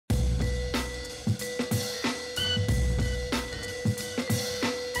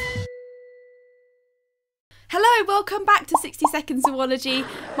Hello, welcome back to 60 Seconds Zoology.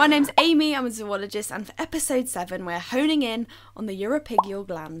 My name's Amy, I'm a zoologist, and for episode 7 we're honing in on the Uropygial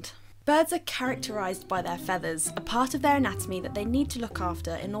gland. Birds are characterised by their feathers, a part of their anatomy that they need to look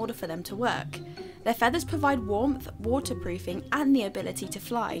after in order for them to work. Their feathers provide warmth, waterproofing and the ability to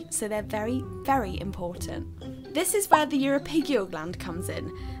fly, so they're very, very important. This is where the Uropygial gland comes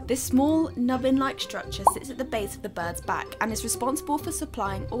in. This small, nubbin-like structure sits at the base of the bird's back and is responsible for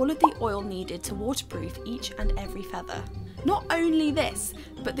supplying all of the oil needed to waterproof each and every feather. Not only this,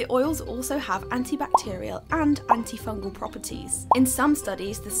 but the oils also have antibacterial and antifungal properties. In some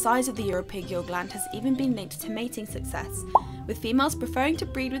studies, the size of the Uropygial gland has even been linked to mating success, with females preferring to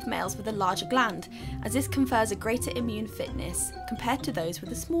breed with males with a larger gland, as this confers a greater immune fitness compared to those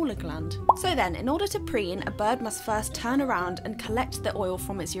with a smaller gland. So then, in order to preen, a bird must first turn around and collect the oil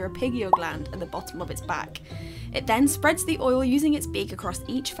from its Uropygial gland at the bottom of its back. It then spreads the oil using its beak across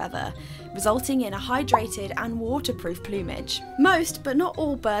each feather, resulting in a hydrated and waterproof plumage. Most, but not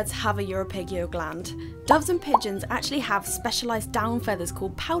all birds have a Uropygial gland. Doves and pigeons actually have specialised down feathers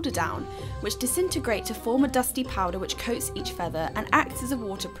called powder down, which disintegrate to form a dusty powder which coats each feather and acts as a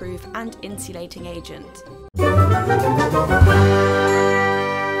waterproof and insulating agent.